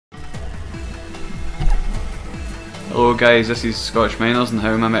Hello guys, this is ScottishMiners, and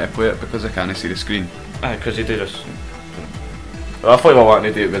how am I meant to play it because I can't see the screen? Aye, because you do this. Well, I thought you were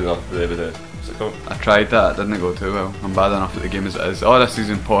wanting to do it with the what's it called? I tried that, it didn't go too well. I'm bad enough at the game as it is. Oh, this is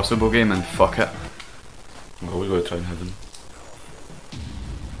an impossible game and fuck it. Well, we gotta try and heaven.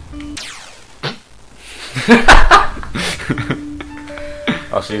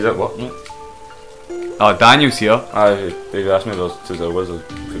 I see that what, mate? Oh, Daniel's here. Aye, they asked me if Tizelle was, I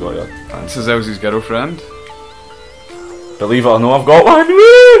forgot your hand. Tizelle's his girlfriend. Believe it or not, I've got one!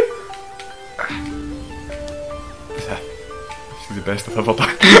 Woo! She's the best I've ever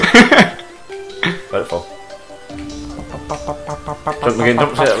done. Let it fall. Jump again,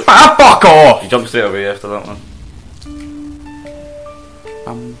 jump straight away. Ah, fuck off! You jump straight away after that one. I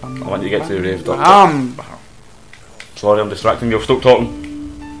want you to get to the rave doctor. Sorry, I'm distracting you, stop talking.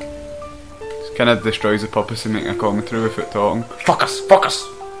 It kind of destroys the purpose of making a commentary without talking. Focus, focus!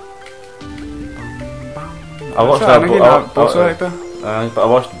 I watched that but I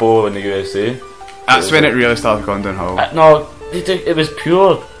watched Bo in the USA. That's when it really started going downhill. No, it was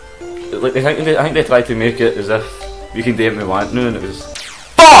pure. Like I think they tried to make it as if we can do what we want now, and it was.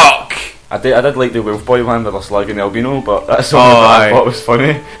 Fuck! I did like the Wolf Boy one with the slagging the albino, but that's something that I thought was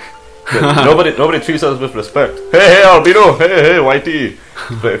funny. nobody treats us with respect. Hey albino, hey YT.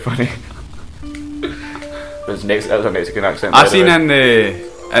 It's pretty funny. It was a Mexican accent. I seen in the.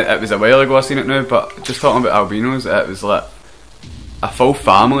 It was a while ago I seen it now, but just talking about albinos, it was like a full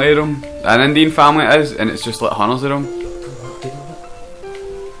family of them. An Indian family it is, and it's just like hundreds of them.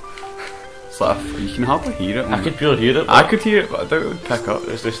 It's like you can hardly hear it. I could pure hear it. I could hear it, but I doubt it would pick up.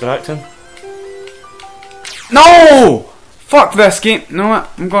 It's distracting. No! Fuck this game! No,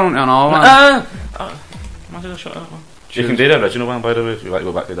 I'm going on to another one. Imagine I shut that one. You can do the original one, by the way, if you like to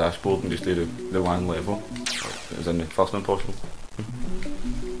go back to the dashboard and just do the one level. It was in the first Impossible.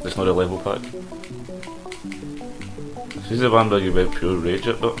 It's not a level pack. This is the one where you went pure rage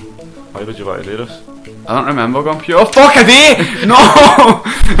at, but why would you want to do this? I don't remember going pure. Oh fuck a day! No!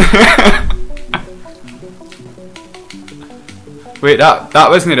 Wait, that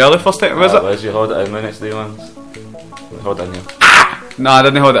wasn't the really first time, was it? Was you hold it in when it's the ones? Hold it in here. No, I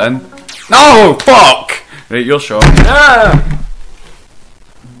didn't hold it in. No! Fuck! Right, you're shot.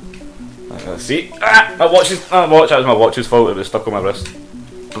 See? My watch, that was my watch's fault, it was stuck on my wrist.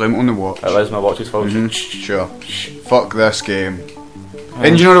 Blame it on the watch. It was my watch's fault. Sure. Fuck this game.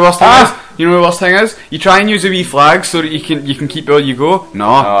 And you know the worst thing is? You know the worst thing is? You try and use a wee flag so that you can keep where you go.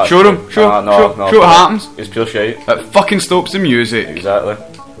 No. Show them. Show what happens. It's pure shite. It fucking stops the music. Exactly.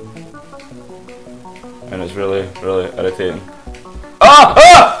 And it's really, really irritating.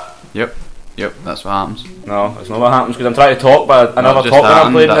 Ah! Yep, that's what happens. No, it's not what happens because I'm trying to talk, but I never talk when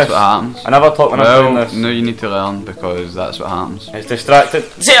I'm playing this. That's what happens. I never talk when I'm playing this. No, you need to learn because that's what happens. It's distracted.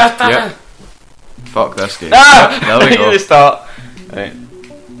 Yep. Fuck this game. There we go. Start. Right.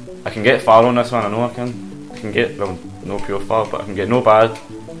 I can get far on this one, I know I can. I can get, well, no pure far, but I can get no bad.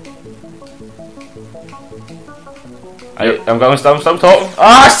 I'm going to stop talking.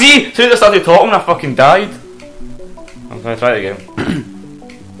 Ah, see! As soon as I started talking, I fucking died. I'm going to try it again.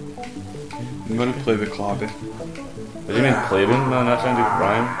 I'm going to play with Clabby. What do you mean play with, man? That sounded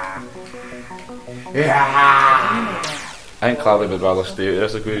rhyme. Yeah. I think Clabby would rather stay out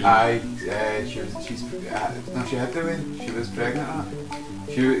of this equation. She had to win. She was pregnant.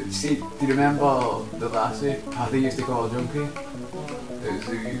 Do you remember the lassie? They used to call her Junkie. It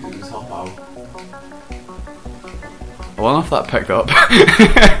was her pal. I wonder if that picked up.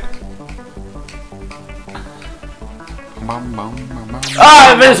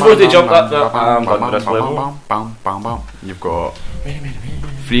 I'm not supposed to jump that. I'm going to this level. You've got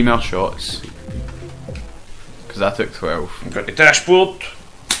 3 more shots. Because I took 12. I've got the dashboard.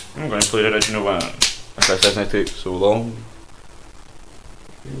 I'm going to play the original one. If this doesn't take so long.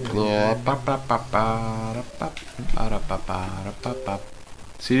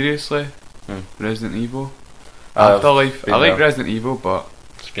 Seriously? Resident Evil? Afterlife. I like Resident Evil, but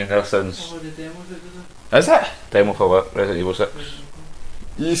it's been there since. Is it? Demo for what? Resident Evil 6.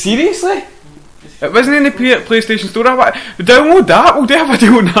 Seriously? It wasn't in the PlayStation Store. Download that. We'll do a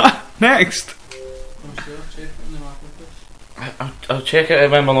video on that next. I'll check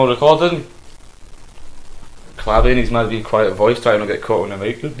it when we're not recording. Clabby needs my being quiet voice trying not to get caught on the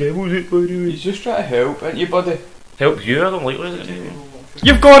mic. He's just trying to help, ain't you, buddy? Help you? I don't like Resident Evil.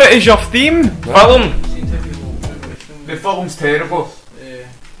 You've got it as your theme. Film. The film's terrible.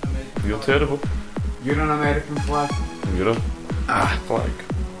 You're terrible. You're an American flag. You're a flag.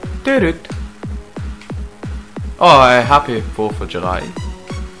 Dude. Oh, happy 4th of July.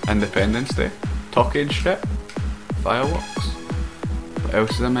 Independence Day. Talking shit. Fireworks. What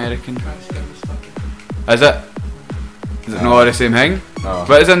else is American? Is it? Is it not the same thing? No.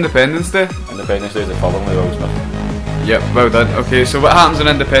 What is Independence Day? Independence Day is the following with Will Smith. Yep, well done. Okay, so what happens on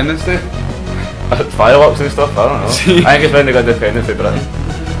Independence Day? Fireworks and stuff, I don't know. See? I think it's when they got independence for Britain.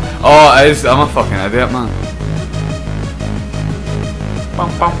 Oh, it is. I'm a fucking idiot, man.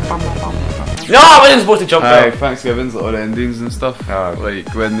 No, I wasn't supposed to jump there. Thanksgiving's little endings and stuff.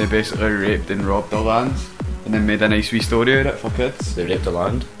 Like when they basically raped and robbed their lands and then made a nice wee story out of it for kids. They raped the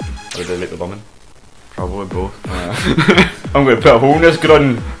land? Or did they rape the woman? Probably both. I'm going to put a hole in this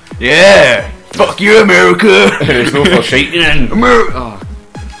gun. Yeah! Fuck you, America! There's no for shaking in. America! Oh.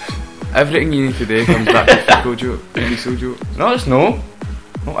 Everything you need today comes back to Fico joke. Miso joke. No, it's no.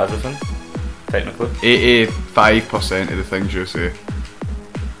 Not everything. Technically. 85% of the things you say.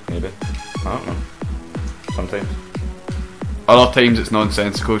 Maybe. I don't know. Sometimes. Other times it's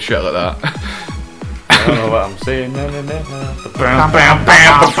nonsensical shit like that. I don't know what I'm saying.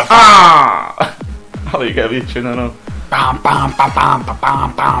 Oh, you get a wee tune, I know.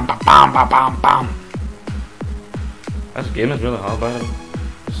 This game is really hard, by the way.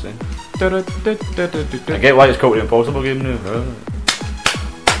 Just saying. I get why it's called the impossible game now.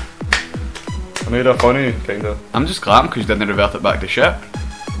 I made it funny, kinda. I'm just glad because you didn't revert it back to shit.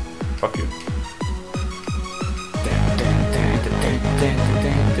 Fuck you.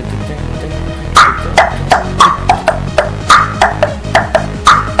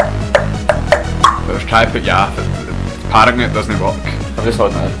 But let's try to put you off. Parrying it doesn't work. I'm just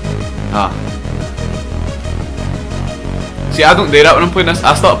holding it. Ah. See, I don't do that when I'm playing this.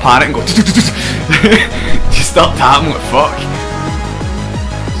 I start panicking and go. You start tapping like fuck.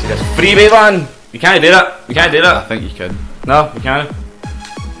 See this freebie man? You can't do that. You can't do that. I think you can. No, you can't.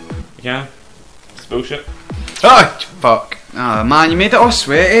 You can't. It's bullshit. Oh fuck. Ah man, you made it all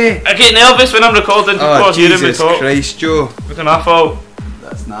sweaty. I get nervous when I'm recording. Oh Jesus Christ, Joe. It's my fault.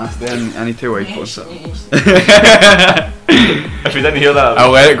 That's nasty. I need to wipe on something. If you didn't hear that,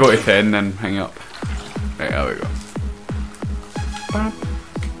 I'll let it go to 10 then hang up. Right, there we go.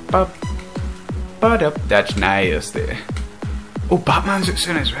 That's nice there. Oh, Batman's out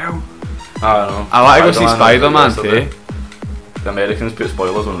soon as well. I don't know. I like to go see Spider-Man too. The Americans put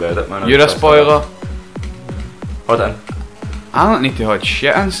spoilers on Reddit, man. You're a spoiler. Hold on. I don't need to hold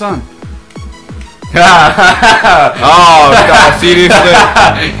shit in, son. Oh, God, seriously?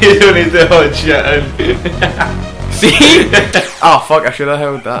 You don't need to hold shit in. See? Oh fuck, I should have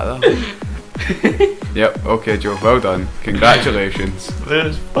held that though. Yep, okay Joe, well done. Congratulations.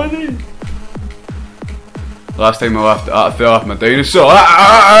 That's funny. Last time I left, I fell off my dinosaur.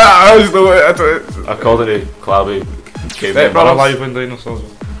 I called it a Clabby caveman alive when dinosaurs.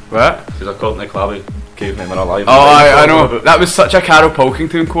 What? Because I called it a Clabby caveman alive. Oh, I know. That was such a Carol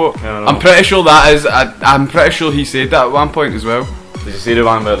Pilkington quote. Yeah, I'm pretty sure that is. I'm pretty sure he said that at one point as well. Did you see the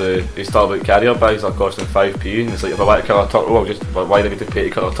one where he's talking about carrier bags are costing 5p and it's like if I want to kill a turtle I'll just, why do I need to pay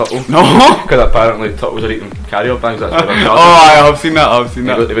to kill a turtle? No! Because apparently turtles are eating carrier bags, that's why they're charging. Oh I've seen that,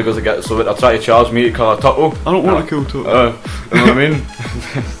 If it goes to get, so they're trying to charge me to kill a turtle. I don't want to kill turtle. You know what I mean?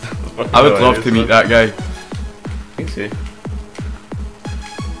 I would love to meet that guy. I think so.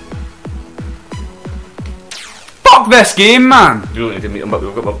 Fuck this game, man! You don't need to meet him, but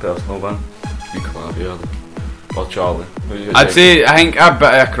we've got one personal one. You Clabby or Charlie. I think a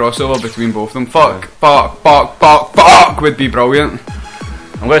bit of a crossover between both of them. Fuck would be brilliant.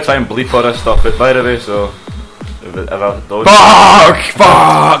 I'm going to try and bleep all this stuff out by the way, so if I don't... Fuck!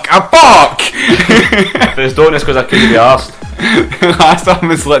 If it's don't, it's because I couldn't be arsed. Last time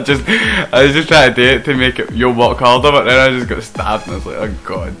was like I was just trying to do it to make it you'll work harder, but then I just got stabbed and I was like, oh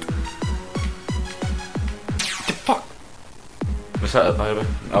god. Fuck. What's that by the way?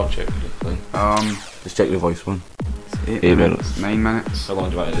 I'll check the thing. Just check the voice one. 8 minutes. minutes. 9 minutes. How long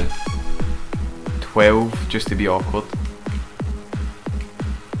do you want to do? 12 just to be awkward.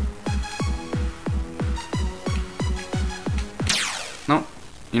 No.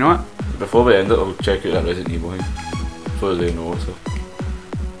 You know what? Before we end it, I'll check out that Resident Evil thing. So they know what's up.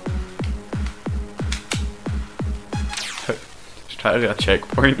 Just try to get a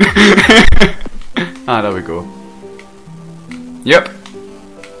checkpoint. Ah, there we go. Yep.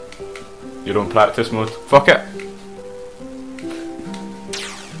 You're on practice mode. Fuck it.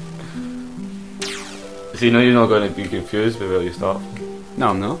 See, now you're not going to be confused with where you start. No,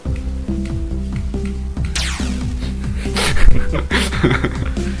 I'm not.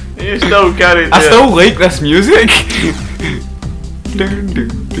 You still carry it. I still like this music.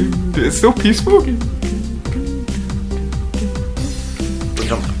 It's so peaceful. Don't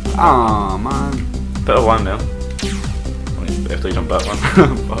jump. Aw, man. Bit of one now. After you jump back one.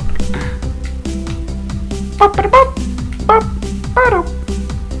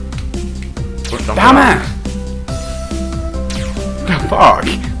 Don't jump Damn back. it! Fuck.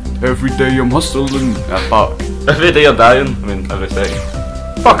 Every day I'm hustling. Fuck. Every day you're dying. I mean, every second.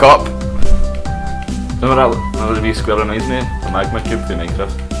 Fuck up. Remember that wee square reminds me? The magma cube for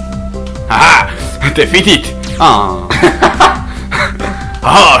Minecraft. Haha! Defeated! Ah.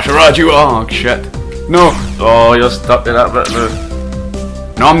 Ah, Raju! Oh, shit. No. Oh, you're stuck in that bit now.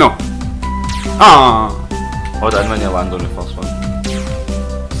 No, I'm not. Ah. Hold on when you land on the first one.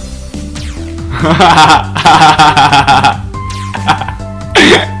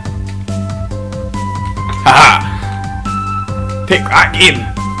 Take that in.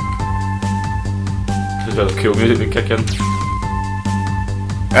 This is where the cool music would kick in.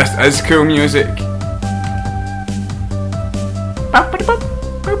 This is cool music.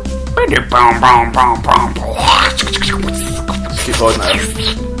 Keep going now.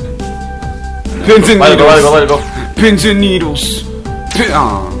 Pins and Let needles. it go. Pins and needles. You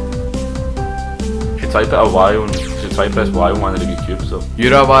should type it a Y on. You should type press Y on one of the wee cubes though.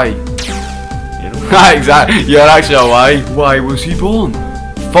 You're a Y. You know? Exactly. You're actually a Y. Why was he born?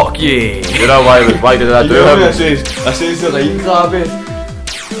 Fuck yeah. You know why did I do him? I says the line, Clappy.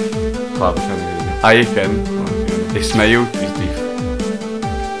 Clappy can you Aye, you can. He smiled. He's deep.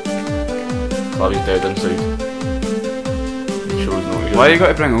 Clappy's dead inside. He shows no. Why you got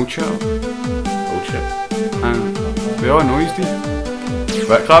to bring old shit up? Old shit. We all know he's deep.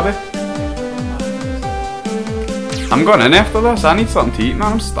 What, Clappy? I'm going in after this. I need something to eat,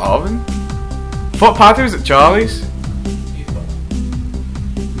 man. I'm starving. What party was at Charlie's?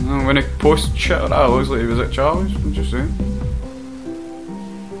 When I post shit like that, I was like, he was at Charlie's. I'm just saying.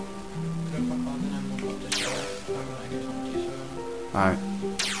 Aye.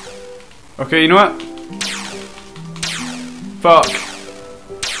 Okay, you know what? Fuck.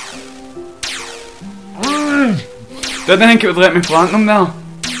 Didn't think it would let me plant them now.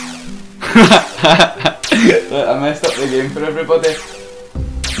 I messed up the game for everybody.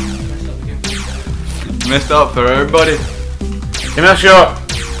 Messed up for everybody. Give me a shot.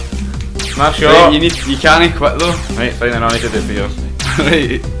 Right, you can't quit though. Right, fine, then I need to do it for you.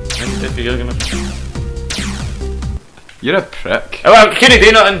 Right. If you're gonna. You're a prick. Oh, well, can you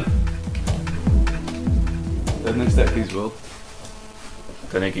do nothing? Didn't stick his word.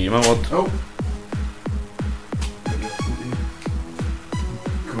 Can I give you my word? Oh.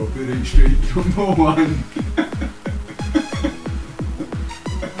 Copyright straight number one.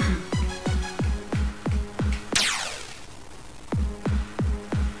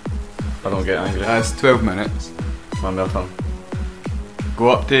 I don't get angry. That's 12 minutes. My mail turn. Go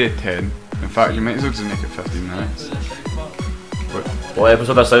up to 10. In fact, you might as well just make it 15 minutes. What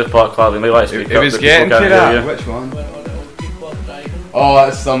episode of South Park, Clappy? Maybe like speak It up was so getting people to can't that. hear you. Which one? Oh,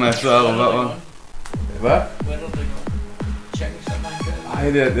 that's still messed up. I love that one. What? Aye,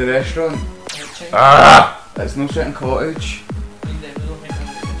 the restaurant. Ah! It's no shit in Cottage.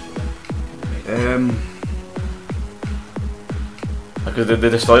 Because they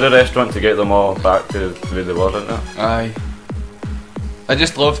destroyed the restaurant to get them all back to the way they were, didn't they? Aye. I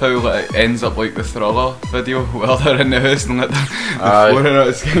just love how like, it ends up like the Thriller video while they're in the house and let the floor out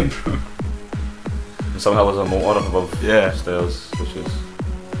escape from. And somehow there's a motor up above Yeah. the stairs, which is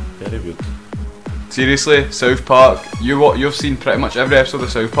very weird. Seriously, South Park, you've seen pretty much every episode of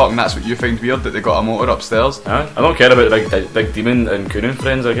South Park and that's what you find weird, that they got a motor upstairs. I don't care about the big demon and Coon and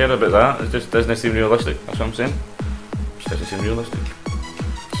Friends, I care about that. It just doesn't seem realistic, that's what I'm saying. It just doesn't seem realistic.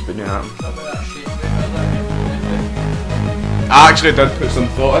 Just wouldn't happen. I actually did put some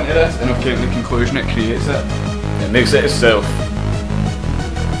thought into this and I've came to the conclusion it creates it. It makes it itself.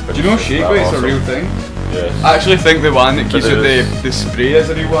 Do you know shake weight's a real thing? Yes. I actually think the one that gives But it the spray is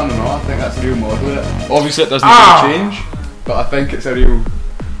a real one or not. I think that's a real model of it. Obviously it doesn't change, but I think it's a real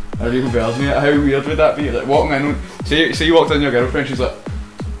version of it. How weird would that be? Like walking in, say you walked in your girlfriend, she's like,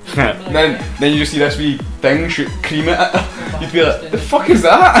 then you just see this wee thing shoot cream at it. You'd be like, the fuck is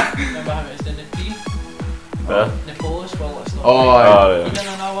that? Remember how it's in the tea? Yeah. Nepolis, well it's not. Oh, aye. Yeah. Even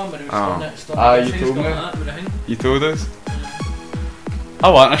another one, but it was still You told me. You told us. I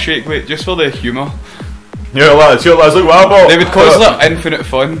want a shake weight just for the humour. You're lads, look what I bought. They would call it infinite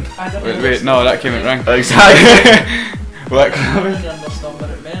fun. Wait, no, that came out wrong. Exactly. What? I didn't understand what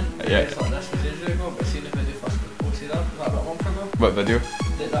it meant. Yeah. It's like this was ages ago, but seeing the video first got posted up, was that about a month ago? What video?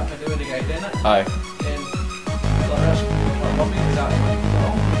 That video with the guy doing it. Aye. Like that's what lovely was that.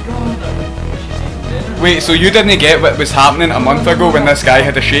 Oh my god, she's even doing it. Wait, so you didn't get what was happening a month ago when this guy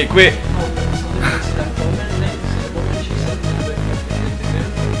had a shake weight? No, but so they posted that comment and then said what she said to about 50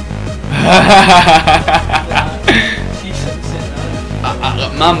 years to do. She's sitting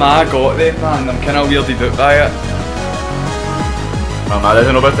there. My ma got there, man. I'm kind of weirded out by it. Oh man, I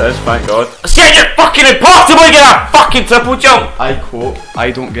don't know about it is, thank God. I said you're fucking impossible to get a fucking triple jump! I quote,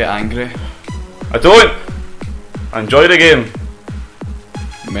 I don't get angry. I don't! I enjoy the game.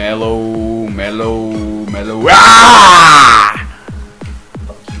 Mellow, mellow, mellow. Ah!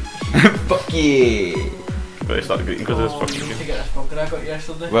 Fuck yeah! Better start greeting because it's fucking You need to game. get this burger I got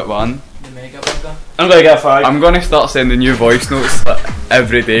yesterday. What one? The mega burger. I'm gonna get a fag. I'm gonna start sending you voice notes like,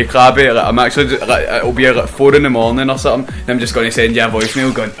 every day, Krabby. Like, I'm actually like, it'll be like 4 in the morning or something, and I'm just gonna send you a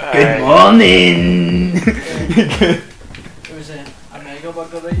voicemail going, "Good morning." It was a mega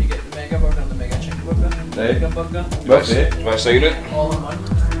burger, right? You get the mega burger and the mega chicken burger. Right. Mega burger. What's it? Am I saying it? All in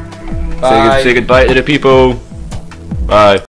one. Bye. Say goodbye to the people. Bye.